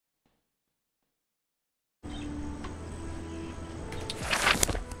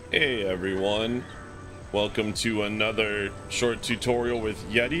Hey everyone, welcome to another short tutorial with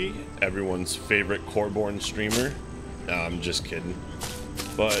Yeti, everyone's favorite Coreborn streamer. I'm just kidding.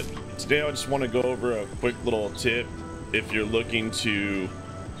 But today I just want to go over a quick little tip if you're looking to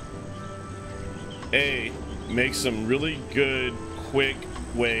make some really good quick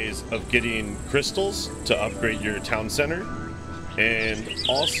ways of getting crystals to upgrade your town center, and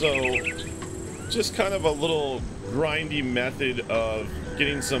also just kind of a little grindy method of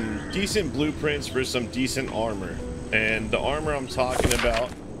getting some decent blueprints for some decent armor. And the armor I'm talking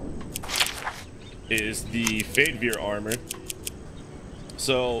about is the Fadeveer armor.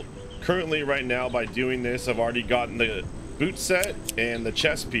 So currently right now, by doing this, I've already gotten the boot set and the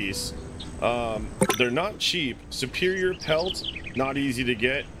chest piece. They're not cheap. Superior pelt, not easy to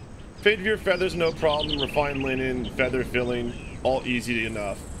get. Fadeveer feathers, no problem. Refined linen, feather filling, all easy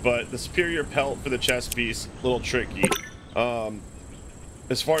enough. But the superior pelt for the chest piece, a little tricky.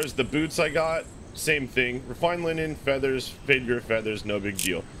 As far as the boots I got, same thing. Refined linen, feathers, Fadeveer feathers, no big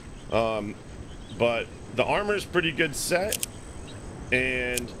deal. But the armor is pretty good set,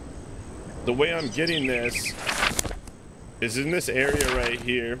 and the way I'm getting this is in this area right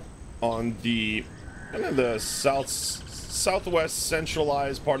here on the kind of the southwest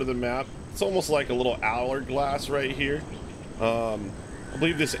centralized part of the map. It's almost like a little hourglass right here. I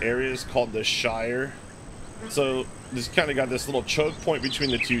believe this area is called the Shire. So this kind of got this little choke point between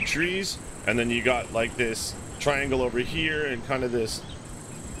the two trees, and then you got like this triangle over here and kind of this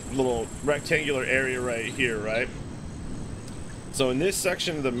little rectangular area right here, right? So in this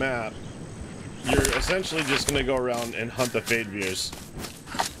section of the map, you're essentially just going to go around and hunt the Fadeveers.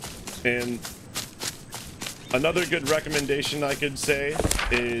 And another good recommendation I could say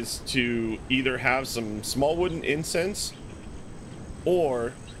is to either have some small wooden incense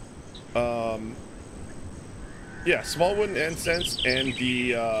or small wooden incense and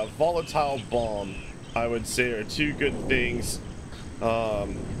the volatile balm, I would say, are two good things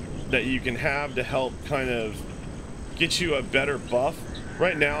that you can have to help kind of get you a better buff.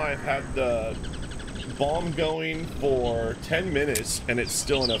 Right now I've had the balm going for 10 minutes and it's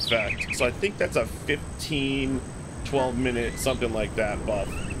still in effect. So I think that's a 12 minute, something like that buff.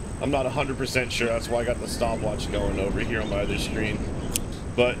 I'm not 100% sure. That's why I got the stopwatch going over here on my other screen.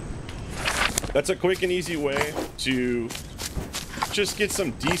 But that's a quick and easy way to just get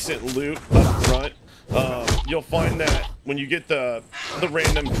some decent loot up front. You'll find that when you get the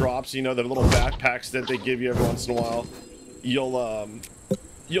random drops, you know, the little backpacks that they give you every once in a while,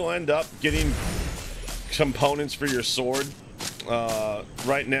 you'll end up getting components for your sword.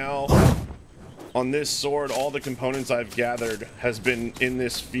 Right now on this sword, all the components I've gathered has been in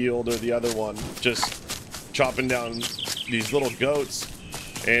this field or the other one, just chopping down these little goats.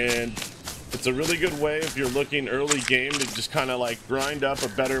 And it's a really good way if you're looking early game to just kind of like grind up a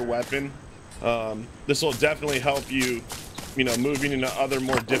better weapon. This will definitely help you, you know, moving into other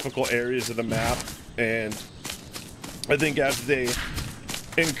more difficult areas of the map. And I think as they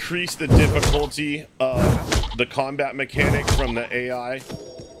increase the difficulty of the combat mechanic from the AI,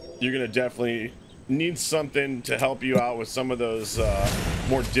 you're gonna definitely need something to help you out with some of those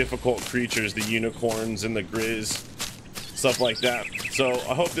more difficult creatures, the unicorns and the grizz, stuff like that. So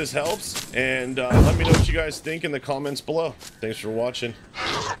I hope this helps, and let me know what you guys think in the comments below. Thanks for watching.